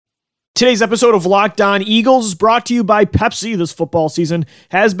Today's episode of Locked On Eagles is brought to you by Pepsi. This football season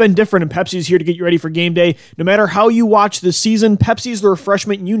has been different, and Pepsi is here to get you ready for game day. No matter how you watch this season, Pepsi is the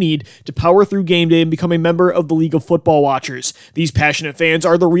refreshment you need to power through game day and become a member of the League of Football Watchers. These passionate fans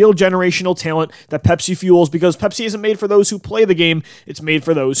are the real generational talent that Pepsi fuels, because Pepsi isn't made for those who play the game, it's made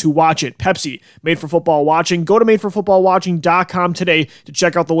for those who watch it. Pepsi, made for football watching. Go to madeforfootballwatching.com today to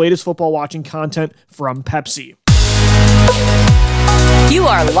check out the latest football watching content from Pepsi. You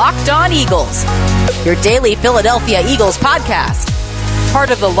are Locked On Eagles, your daily Philadelphia Eagles podcast.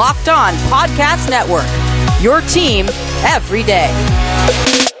 Part of the Locked On Podcast Network, your team every day.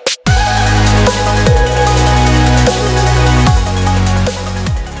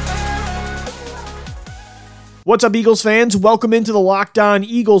 What's up, Eagles fans? Welcome into the Locked On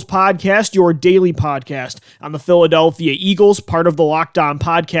Eagles podcast, your daily podcast on the Philadelphia Eagles, part of the Locked On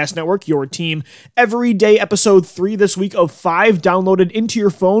Podcast Network, your team every day. Episode 3 this week of 5 downloaded into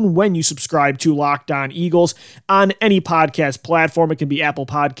your phone when you subscribe to Locked On Eagles on any podcast platform. It can be Apple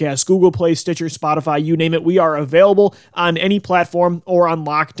Podcasts, Google Play, Stitcher, Spotify, you name it. We are available on any platform or on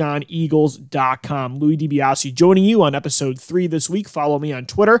LockedOnEagles.com. Louis DiBiase joining you on episode 3 this week. Follow me on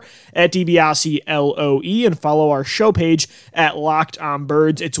Twitter at DiBiaseLOE and follow our show page at Locked On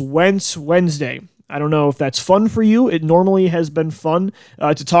Birds. It's Wentz Wednesday. I don't know if that's fun for you. It normally has been fun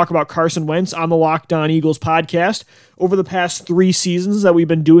to talk about Carson Wentz on the Locked On Eagles podcast over the past 3 seasons that we've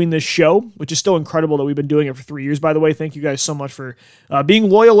been doing this show, which is still incredible that we've been doing it for 3 years, by the way. Thank you guys so much for being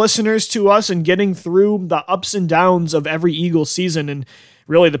loyal listeners to us and getting through the ups and downs of every Eagles season. And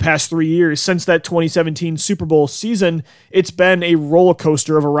really, the past 3 years, since that 2017 Super Bowl season, it's been a roller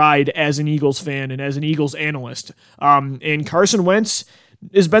coaster of a ride as an Eagles fan and as an Eagles analyst. And Carson Wentz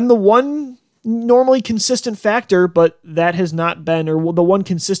has been the one normally consistent factor, but that has not been, or the one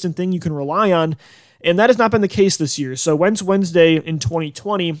consistent thing you can rely on, and that has not been the case this year. So Wentz Wednesday in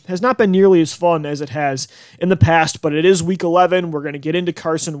 2020 has not been nearly as fun as it has in the past, but it is Week 11. We're going to get into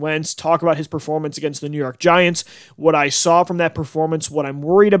Carson Wentz, talk about his performance against the New York Giants, what I saw from that performance, what I'm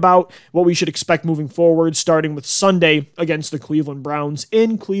worried about, what we should expect moving forward, starting with Sunday against the Cleveland Browns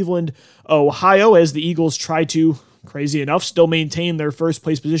in Cleveland, Ohio, as the Eagles try to, crazy enough, still maintain their first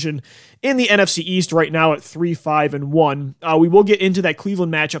place position in the NFC East right now at 3-5-1. We will get into that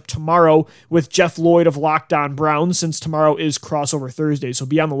Cleveland matchup tomorrow with Jeff Lloyd of Locked On Browns, since tomorrow is Crossover Thursday, so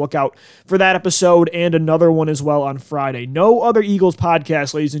be on the lookout for that episode and another one as well on Friday. No other Eagles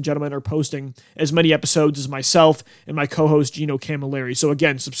podcast, ladies and gentlemen, are posting as many episodes as myself and my co-host Gino Camilleri. So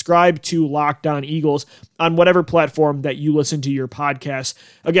again, subscribe to Locked On Eagles on whatever platform that you listen to your podcast.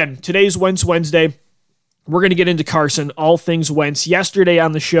 Again, today's Wentz Wednesday. We're going to get into Carson, all things Wentz. Yesterday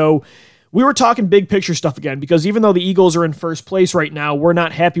on the show, we were talking big picture stuff again, because even though the Eagles are in first place right now, we're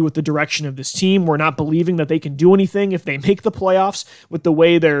not happy with the direction of this team. We're not believing that they can do anything if they make the playoffs with the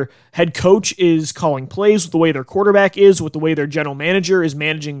way their head coach is calling plays, with the way their quarterback is, with the way their general manager is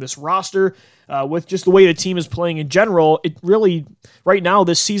managing this roster, with just the way the team is playing in general. It really, right now,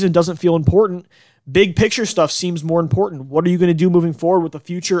 this season doesn't feel important. Big picture stuff seems more important. What are you going to do moving forward with the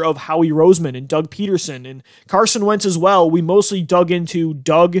future of Howie Roseman and Doug Peterson and Carson Wentz as well? We mostly dug into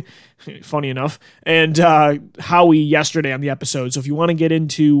Doug, funny enough, and Howie yesterday on the episode. So if you want to get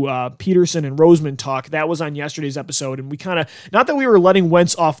into Peterson and Roseman talk, that was on yesterday's episode. And we kind of, not that we were letting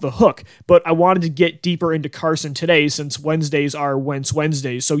Wentz off the hook, but I wanted to get deeper into Carson today, since Wednesdays are Wentz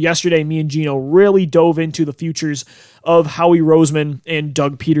Wednesdays. So yesterday, me and Gino really dove into the futures of Howie Roseman and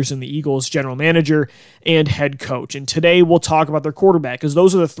Doug Peterson, the Eagles general manager and head coach. And today we'll talk about their quarterback, because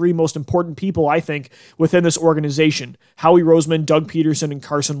those are the 3 most important people, I think, within this organization. Howie Roseman, Doug Peterson, and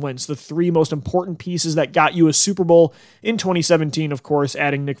Carson Wentz, the 3 most important pieces that got you a Super Bowl in 2017, of course,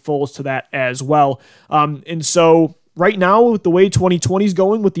 adding Nick Foles to that as well. And so right now, with the way 2020 is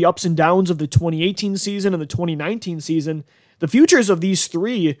going, with the ups and downs of the 2018 season and the 2019 season, the futures of these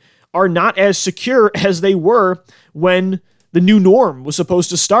 3 are not as secure as they were when the new norm was supposed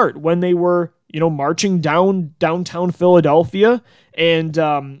to start, when they were, marching downtown Philadelphia and,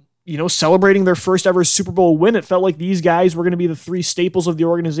 celebrating their first ever Super Bowl win. It felt like these guys were going to be the 3 staples of the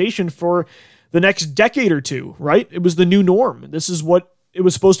organization for the next decade or 2, right? It was the new norm. This is what it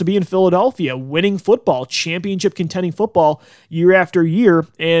was supposed to be in Philadelphia, winning football, championship contending football year after year.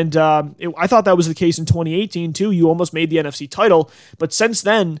 And I thought that was the case in 2018 too. You almost made the NFC title, but since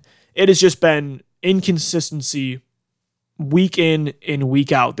then, it has just been inconsistency week in and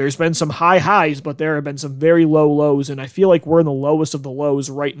week out. There's been some high highs, but there have been some very low lows, and I feel like we're in the lowest of the lows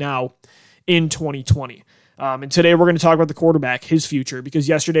right now in 2020. And today we're going to talk about the quarterback, his future, because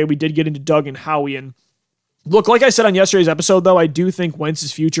yesterday we did get into Doug and Howie, and look, like I said on yesterday's episode, though, I do think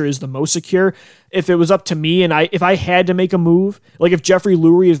Wentz's future is the most secure. if it was up to me and if I had to make a move, like if Jeffrey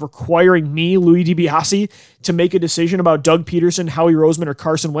Lurie is requiring me, Louis DiBiase, to make a decision about Doug Peterson, Howie Roseman, or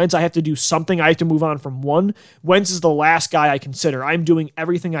Carson Wentz, I have to do something. I have to move on from one. Wentz is the last guy I consider. I'm doing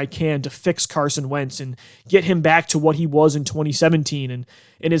everything I can to fix Carson Wentz and get him back to what he was in 2017 and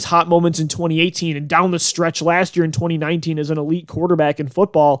in his hot moments in 2018 and down the stretch last year in 2019 as an elite quarterback in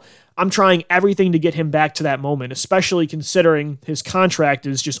football. I'm trying everything to get him back to that moment, especially considering his contract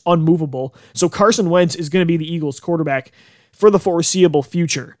is just unmovable. So Carson Wentz is going to be the Eagles quarterback for the foreseeable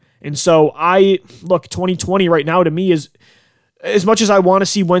future. And so 2020 right now to me is, as much as I want to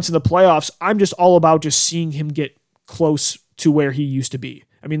see Wentz in the playoffs, I'm just all about just seeing him get close to where he used to be.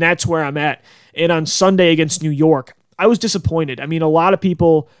 I mean, that's where I'm at. And on Sunday against New York, I was disappointed. I mean, a lot of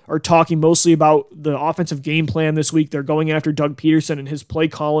people are talking mostly about the offensive game plan this week. They're going after Doug Peterson and his play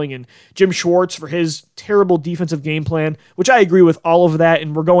calling and Jim Schwartz for his terrible defensive game plan, which I agree with all of that.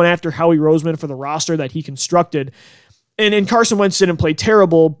 And we're going after Howie Roseman for the roster that he constructed. And Carson Wentz didn't play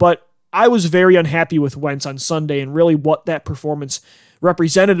terrible, but I was very unhappy with Wentz on Sunday and really what that performance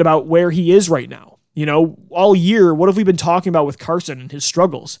represented about where he is right now. You know, all year, what have we been talking about with Carson and his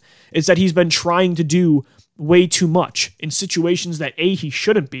struggles? It's that he's been trying to do way too much in situations that he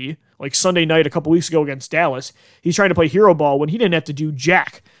shouldn't be, like Sunday night a couple weeks ago against Dallas. He's trying to play hero ball when he didn't have to do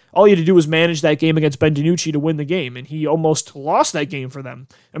jack. All he had to do was manage that game against Ben DiNucci to win the game, and he almost lost that game for them.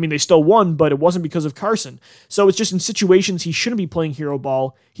 I mean, they still won, but it wasn't because of Carson. So it's just in situations he shouldn't be playing hero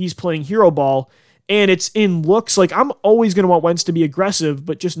ball, he's playing hero ball, and it's in looks. Like, I'm always going to want Wentz to be aggressive,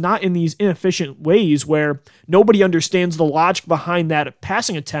 but just not in these inefficient ways where nobody understands the logic behind that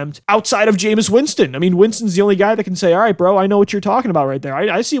passing attempt outside of Jameis Winston. I mean, Winston's the only guy that can say, all right, bro, I know what you're talking about right there.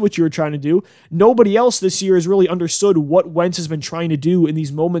 I see what you were trying to do. Nobody else this year has really understood what Wentz has been trying to do in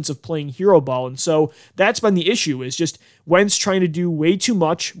these moments of playing hero ball. And so that's been the issue, is just Wentz trying to do way too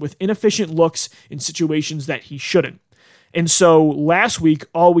much with inefficient looks in situations that he shouldn't. And so last week,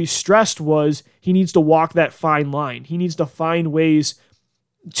 all we stressed was he needs to walk that fine line. He needs to find ways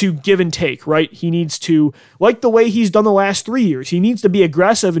to give and take, right? He needs to, like the way he's done the last 3 years, he needs to be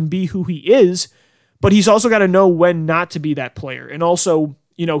aggressive and be who he is, but he's also got to know when not to be that player. And also,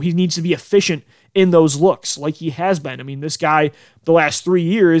 you know, he needs to be efficient in those looks like he has been. I mean, this guy, the last 3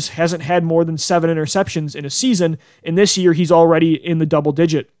 years, hasn't had more than 7 interceptions in a season, and this year he's already in the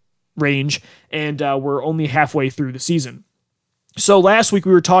double-digit range, and we're only halfway through the season. So last week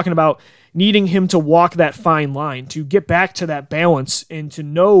we were talking about needing him to walk that fine line, to get back to that balance and to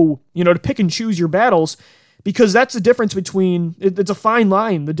know, you know, to pick and choose your battles, because that's the difference between, it's a fine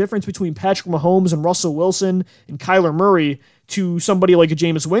line, the difference between Patrick Mahomes and Russell Wilson and Kyler Murray to somebody like a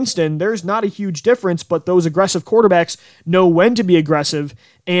Jameis Winston. There's not a huge difference, but those aggressive quarterbacks know when to be aggressive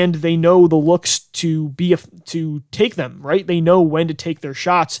and they know the looks to take them, right? They know when to take their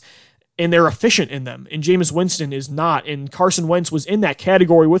shots and they're efficient in them. And Jameis Winston is not. And Carson Wentz was in that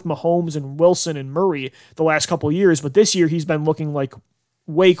category with Mahomes and Wilson and Murray the last couple of years, but this year he's been looking like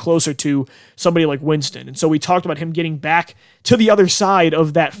way closer to somebody like Winston. And so we talked about him getting back to the other side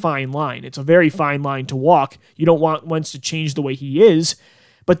of that fine line. It's a very fine line to walk. You don't want Wentz to change the way he is.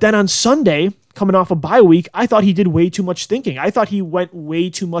 But then on Sunday, coming off a bye week, I thought he did way too much thinking. I thought he went way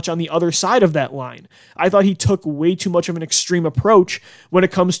too much on the other side of that line. I thought he took way too much of an extreme approach when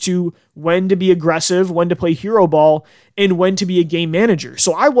it comes to when to be aggressive, when to play hero ball, and when to be a game manager.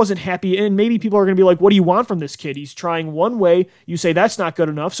 So I wasn't happy, and maybe people are going to be like, what do you want from this kid? He's trying one way, you say that's not good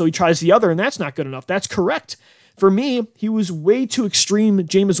enough, so he tries the other, and that's not good enough. That's correct. For me, he was way too extreme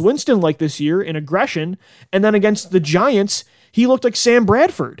Jameis Winston like this year in aggression, and then against the Giants, he looked like Sam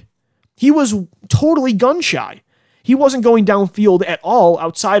Bradford. He was totally gun shy. He wasn't going downfield at all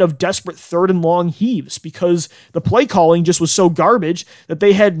outside of desperate third and long heaves because the play calling just was so garbage that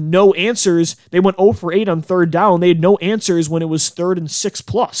they had no answers. They went 0 for 8 on third down. They had no answers when it was 3rd and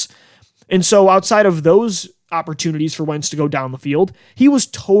 6+. And so outside of those opportunities for Wentz to go down the field, he was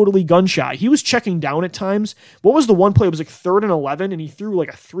totally gun shy. He was checking down at times. What was the one play? It was like 3rd and 11, and he threw like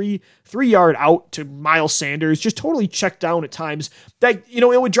a three-yard out to Miles Sanders, just totally checked down at times. That, you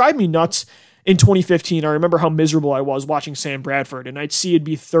know, it would drive me nuts. In 2015, I remember how miserable I was watching Sam Bradford, and I'd see it'd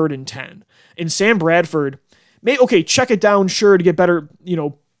be 3rd and 10. And Sam Bradford, check it down, sure, to get better, you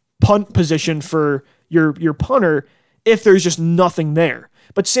know, punt position for your punter if there's just nothing there.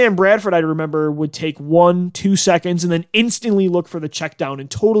 But Sam Bradford, I remember, would take 1-2 seconds and then instantly look for the check down and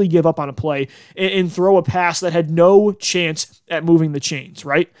totally give up on a play and throw a pass that had no chance at moving the chains,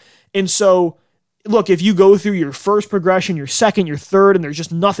 right? And so look, if you go through your first progression, your second, your third, and there's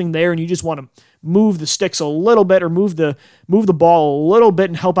just nothing there, and you just want to move the sticks a little bit or move the ball a little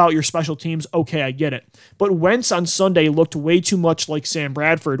bit and help out your special teams, okay, I get it. But Wentz on Sunday looked way too much like Sam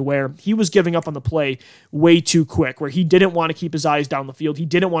Bradford, where he was giving up on the play way too quick, where he didn't want to keep his eyes down the field. He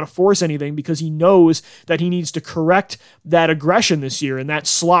didn't want to force anything because he knows that he needs to correct that aggression this year and that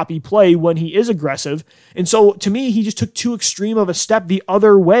sloppy play when he is aggressive. And so to me, he just took too extreme of a step the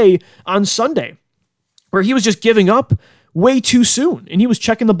other way on Sunday, where he was just giving up way too soon, and he was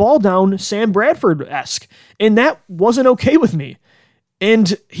checking the ball down Sam Bradford-esque, and that wasn't okay with me.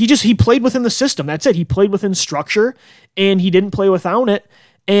 And he played within the system. That's it. He played within structure, and he didn't play without it,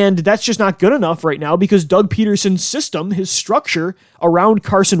 and that's just not good enough right now because Doug Peterson's system, his structure around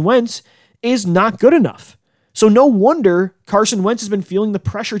Carson Wentz, is not good enough. So no wonder Carson Wentz has been feeling the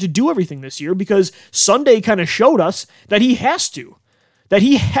pressure to do everything this year, because Sunday kind of showed us that he has to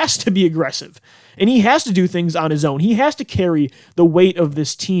be aggressive. And he has to do things on his own. He has to carry the weight of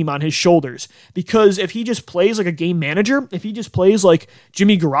this team on his shoulders. Because if he just plays like a game manager, if he just plays like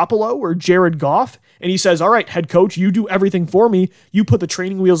Jimmy Garoppolo or Jared Goff, and he says, all right, head coach, you do everything for me. You put the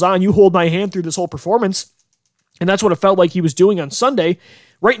training wheels on. You hold my hand through this whole performance. And that's what it felt like he was doing on Sunday.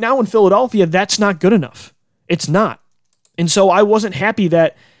 Right now in Philadelphia, that's not good enough. It's not. And so I wasn't happy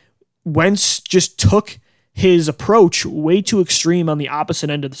that Wentz just took his approach way too extreme on the opposite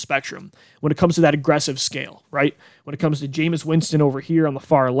end of the spectrum when it comes to that aggressive scale, right? When it comes to Jameis Winston over here on the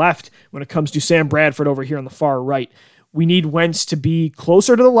far left, when it comes to Sam Bradford over here on the far right. We need Wentz to be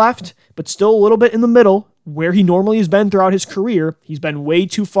closer to the left, but still a little bit in the middle, where he normally has been throughout his career. He's been way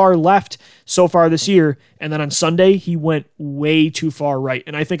too far left so far this year, and then on Sunday, he went way too far right.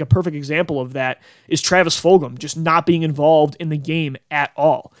 And I think a perfect example of that is Travis Fulgham just not being involved in the game at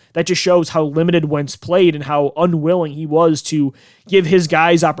all. That just shows how limited Wentz played and how unwilling he was to give his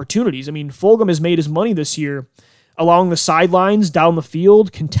guys opportunities. I mean, Fulgham has made his money this year along the sidelines, down the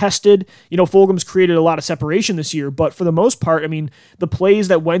field, contested. Fulgham's created a lot of separation this year, but for the most part, I mean, the plays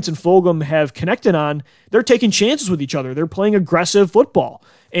that Wentz and Fulgham have connected on, they're taking chances with each other. They're playing aggressive football.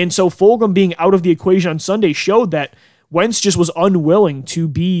 And so Fulgham being out of the equation on Sunday showed that Wentz just was unwilling to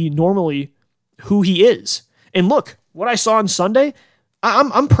be normally who he is. And look, what I saw on Sunday,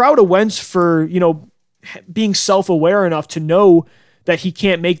 I'm proud of Wentz for, being self-aware enough to know that he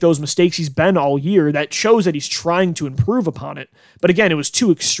can't make those mistakes he's been all year. That shows that he's trying to improve upon it. But again, it was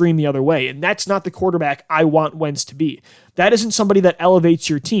too extreme the other way, and that's not the quarterback I want Wentz to be. That isn't somebody that elevates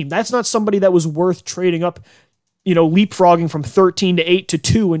your team. That's not somebody that was worth trading up, leapfrogging from 13 to 8 to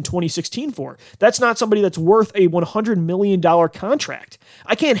 2 in 2016 for. That's not somebody that's worth a $100 million contract.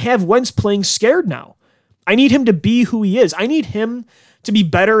 I can't have Wentz playing scared now. I need him to be who he is. I need him to be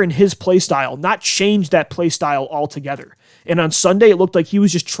better in his play style, not change that play style altogether. And on Sunday, it looked like he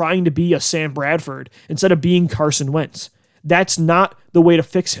was just trying to be a Sam Bradford instead of being Carson Wentz. That's not the way to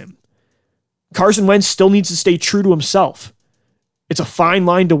fix him. Carson Wentz still needs to stay true to himself. It's a fine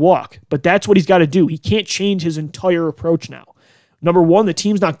line to walk, but that's what he's got to do. He can't change his entire approach now. Number one, the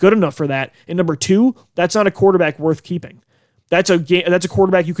team's not good enough for that. And number two, that's not a quarterback worth keeping. That's a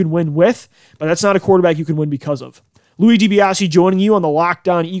quarterback you can win with, but that's not a quarterback you can win because of. Louis DiBiase joining you on the Locked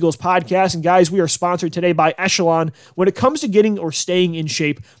On Eagles podcast. And guys, we are sponsored today by Echelon. When it comes to getting or staying in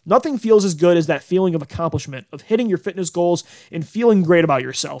shape, nothing feels as good as that feeling of accomplishment, of hitting your fitness goals and feeling great about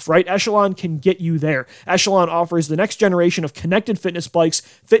yourself, right? Echelon can get you there. Echelon offers the next generation of connected fitness bikes,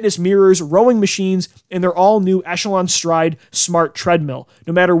 fitness mirrors, rowing machines, and their all-new Echelon Stride Smart Treadmill.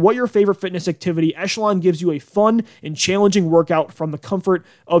 No matter what your favorite fitness activity, Echelon gives you a fun and challenging workout from the comfort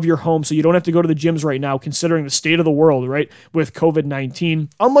of your home, so you don't have to go to the gyms right now, considering the state of the world, right, with COVID-19.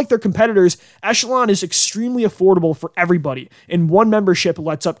 Unlike their competitors, Echelon is extremely affordable for everybody, and one membership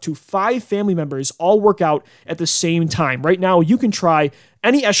lets up to 5 family members all work out at the same time. Right now, you can try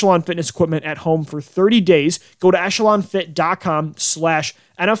any Echelon fitness equipment at home for 30 days. Go to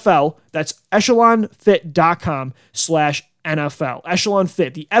echelonfit.com/NFL. That's echelonfit.com/NFL. Echelon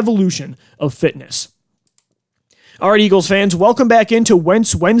Fit, the evolution of fitness. All right, Eagles fans, welcome back into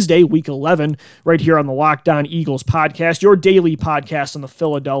Wentz Wednesday, Week 11, right here on the Locked On Eagles podcast, your daily podcast on the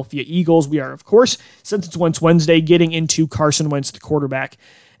Philadelphia Eagles. We are, of course, since it's Wentz Wednesday, getting into Carson Wentz, the quarterback.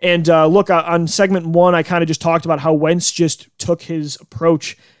 And look, on segment 1, I kind of just talked about how Wentz just took his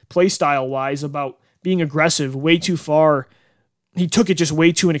approach, play style-wise, about being aggressive way too far. He took it just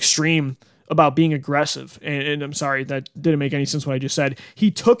way too an extreme about being aggressive. And I'm sorry, that didn't make any sense what I just said.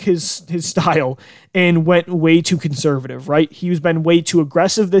 He took his style and went way too conservative, right? He's been way too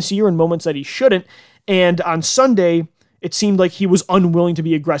aggressive this year in moments that he shouldn't. And on Sunday, it seemed like he was unwilling to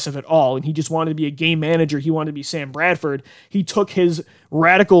be aggressive at all, and he just wanted to be a game manager. He wanted to be Sam Bradford. He took his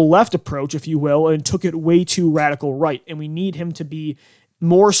radical left approach, if you will, and took it way too radical right, and we need him to be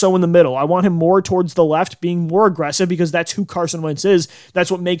more so in the middle. I want him more towards the left, being more aggressive, because that's who Carson Wentz is.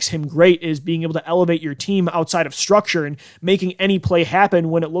 That's what makes him great, is being able to elevate your team outside of structure and making any play happen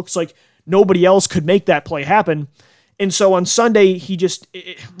when it looks like nobody else could make that play happen. And so on Sunday,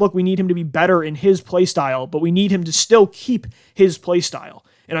 look, we need him to be better in his play style, but we need him to still keep his play style.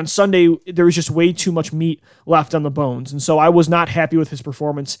 And on Sunday, there was just way too much meat left on the bones. And so I was not happy with his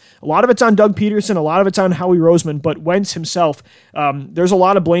performance. A lot of it's on Doug Peterson, a lot of it's on Howie Roseman, but Wentz himself, there's a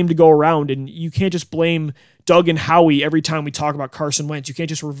lot of blame to go around, and you can't just blame Doug and Howie every time we talk about Carson Wentz. You can't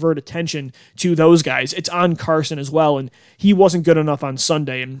just revert attention to those guys. It's on Carson as well, and he wasn't good enough on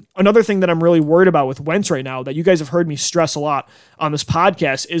Sunday. And another thing that I'm really worried about with Wentz right now, that you guys have heard me stress a lot on this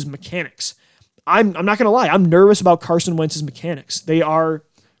podcast, is mechanics. I'm not going to lie. I'm nervous about Carson Wentz's mechanics. They are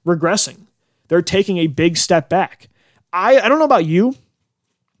regressing. They're taking a big step back. I don't know about you,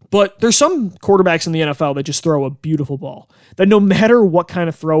 but there's some quarterbacks in the NFL that just throw a beautiful ball. That no matter what kind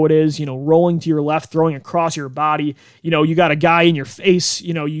of throw it is, rolling to your left, throwing across your body, you got a guy in your face,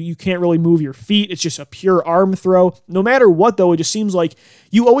 you can't really move your feet. It's just a pure arm throw. No matter what, though, it just seems like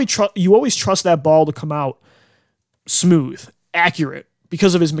you always trust that ball to come out smooth, accurate,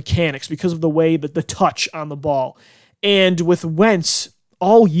 because of his mechanics, because of the way that the touch on the ball. And with Wentz,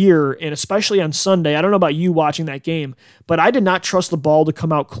 all year, and especially on Sunday, I don't know about you watching that game, but I did not trust the ball to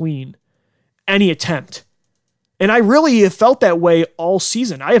come out clean. Any attempt. And I really have felt that way all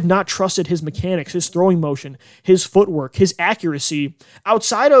season. I have not trusted his mechanics, his throwing motion, his footwork, his accuracy.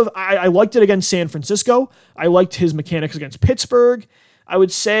 Outside of, I liked it against San Francisco. I liked his mechanics against Pittsburgh. I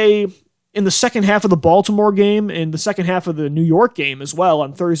would say in the second half of the Baltimore game and the second half of the New York game as well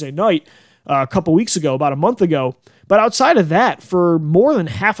on Thursday night, a couple weeks ago, about a month ago. But outside of that, for more than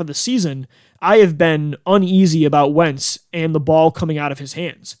half of the season, I have been uneasy about Wentz and the ball coming out of his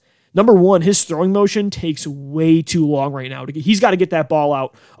hands. Number one, his throwing motion takes way too long right now. He's got to get that ball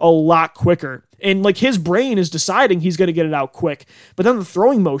out a lot quicker. And his brain is deciding he's going to get it out quick. But then the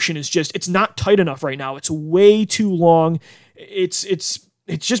throwing motion is it's not tight enough right now. It's way too long. It's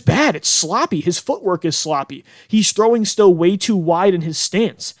just bad. It's sloppy. His footwork is sloppy. He's throwing still way too wide in his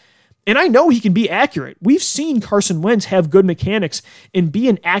stance. And I know he can be accurate. We've seen Carson Wentz have good mechanics and be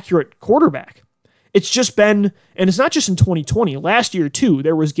an accurate quarterback. It's just been, and it's not just in 2020, last year too,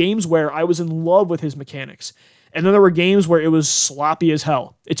 there was games where I was in love with his mechanics. And then there were games where it was sloppy as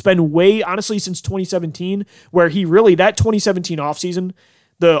hell. It's been way, honestly, since 2017, where that 2017 offseason,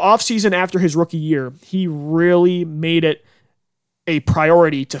 the offseason after his rookie year, he really made it a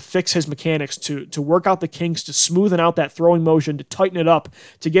priority to fix his mechanics, to work out the kinks, to smoothen out that throwing motion, to tighten it up,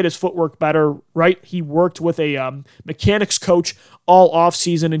 to get his footwork better, right? He worked with a mechanics coach all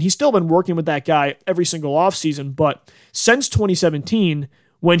offseason, and he's still been working with that guy every single offseason, but since 2017,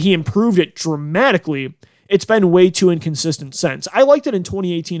 when he improved it dramatically, it's been way too inconsistent since. I liked it in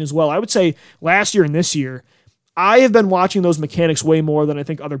 2018 as well. I would say last year and this year, I have been watching those mechanics way more than I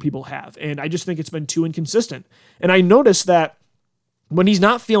think other people have, and I just think it's been too inconsistent. And I noticed that when he's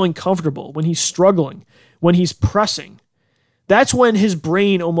not feeling comfortable, when he's struggling, when he's pressing, that's when his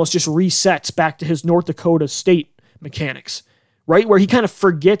brain almost just resets back to his North Dakota State mechanics, right? Where he kind of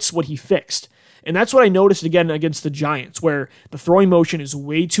forgets what he fixed. And that's what I noticed again against the Giants, where the throwing motion is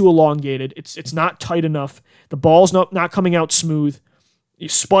way too elongated. It's not tight enough. The ball's not coming out smooth. You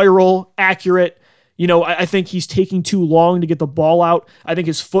spiral, accurate. I think he's taking too long to get the ball out. I think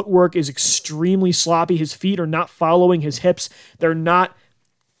his footwork is extremely sloppy. His feet are not following his hips. They're not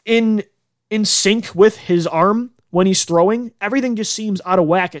in sync with his arm when he's throwing. Everything just seems out of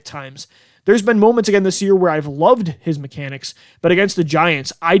whack at times. There's been moments again this year where I've loved his mechanics, but against the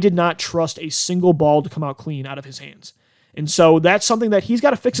Giants, I did not trust a single ball to come out clean out of his hands. And so that's something that he's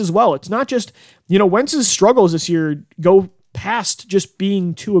got to fix as well. It's not just, Wentz's struggles this year go past just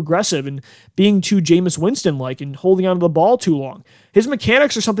being too aggressive and being too Jameis Winston-like and holding onto the ball too long. His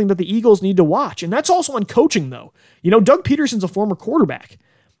mechanics are something that the Eagles need to watch, and that's also on coaching, though. Doug Peterson's a former quarterback,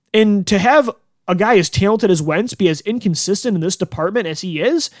 and to have a guy as talented as Wentz be as inconsistent in this department as he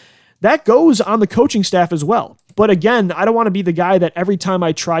is, that goes on the coaching staff as well. But again, I don't want to be the guy that every time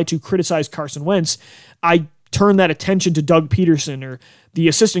I try to criticize Carson Wentz, I turn that attention to Doug Peterson or the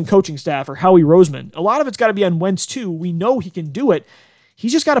assistant coaching staff or Howie Roseman. A lot of it's got to be on Wentz too. We know he can do it.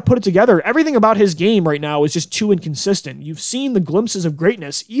 He's just got to put it together. Everything about his game right now is just too inconsistent. You've seen the glimpses of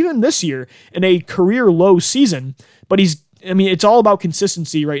greatness, even this year, in a career low season, but it's all about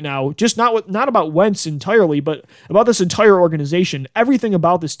consistency right now. Just not about Wentz entirely, but about this entire organization. Everything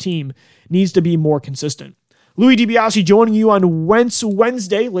about this team needs to be more consistent. Louis DiBiase joining you on Wentz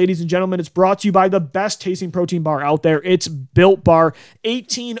Wednesday. Ladies and gentlemen, it's brought to you by the best tasting protein bar out there. It's Built Bar.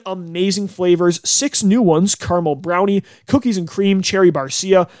 18 amazing flavors, 6 new ones: caramel brownie, cookies and cream, cherry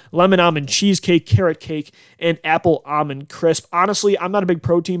barcia, lemon almond cheesecake, carrot cake, and apple almond crisp. Honestly, I'm not a big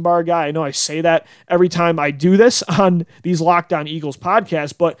protein bar guy. I know I say that every time I do this on these Locked On Eagles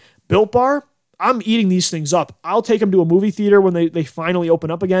podcasts, but Built Bar, I'm eating these things up. I'll take them to a movie theater when they finally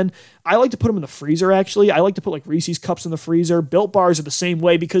open up again. I like to put them in the freezer, actually. I like to put like Reese's Cups in the freezer. Built Bars are the same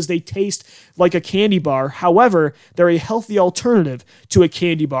way because they taste like a candy bar. However, they're a healthy alternative to a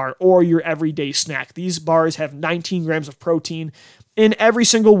candy bar or your everyday snack. These bars have 19 grams of protein in every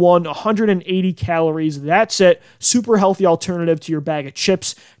single one, 180 calories. That's it. Super healthy alternative to your bag of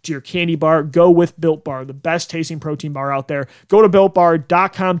chips, to your candy bar. Go with Built Bar, the best tasting protein bar out there. Go to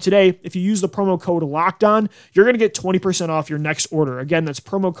BuiltBar.com today. If you use the promo code LOCKEDON, you're going to get 20% off your next order. Again, that's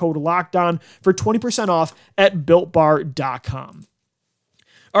promo code LOCKEDON for 20% off at BuiltBar.com.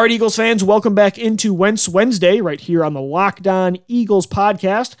 All right, Eagles fans, welcome back into Wentz Wednesday right here on the Locked On Eagles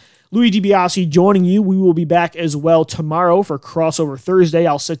podcast. Louis DiBiase joining you. We will be back as well tomorrow for Crossover Thursday.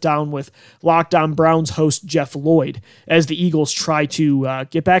 I'll sit down with Locked On Browns host Jeff Lloyd as the Eagles try to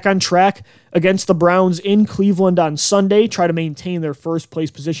get back on track against the Browns in Cleveland on Sunday, try to maintain their first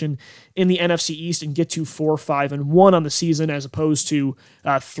place position in the NFC East and get to 4-5-1 on the season as opposed to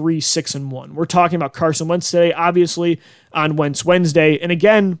 3-6-1. We're talking about Carson Wentz today, obviously, on Wentz Wednesday. And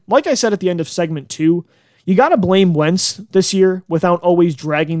again, like I said at the end of segment 2, you got to blame Wentz this year without always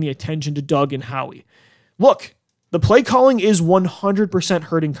dragging the attention to Doug and Howie. Look, the play calling is 100%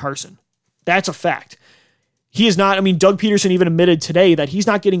 hurting Carson. That's a fact. He is not, Doug Peterson even admitted today that he's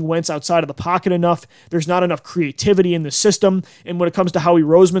not getting Wentz outside of the pocket enough. There's not enough creativity in the system. And when it comes to Howie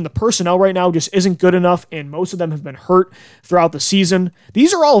Roseman, the personnel right now just isn't good enough, and most of them have been hurt throughout the season.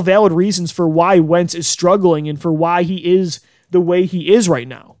 These are all valid reasons for why Wentz is struggling and for why he is the way he is right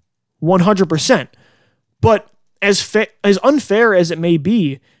now. 100%. But as unfair as it may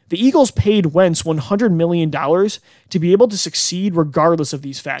be, the Eagles paid Wentz $100 million to be able to succeed regardless of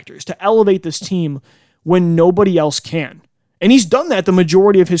these factors, to elevate this team when nobody else can. And he's done that the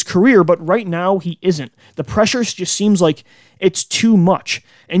majority of his career, but right now he isn't. The pressure just seems like it's too much.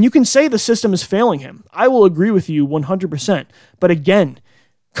 And you can say the system is failing him. I will agree with you 100%. But again,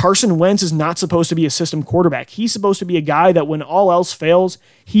 Carson Wentz is not supposed to be a system quarterback. He's supposed to be a guy that when all else fails,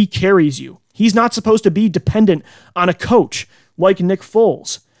 he carries you. He's not supposed to be dependent on a coach like Nick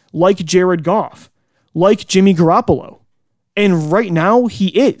Foles, like Jared Goff, like Jimmy Garoppolo. And right now, he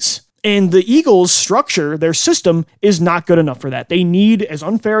is. And the Eagles' structure, their system, is not good enough for that. They need, as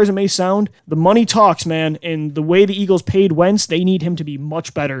unfair as it may sound, the money talks, man. And the way the Eagles paid Wentz, they need him to be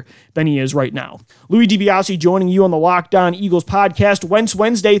much better than he is right now. Louis DiBiase joining you on the Locked On Eagles podcast, Wentz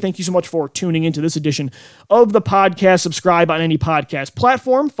Wednesday. Thank you so much for tuning into this edition of the podcast. Subscribe on any podcast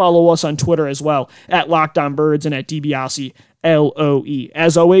platform. Follow us on Twitter as well, at Locked On Birds and at DiBiase LOE.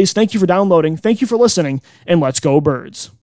 As always, thank you for downloading, thank you for listening, and let's go Birds.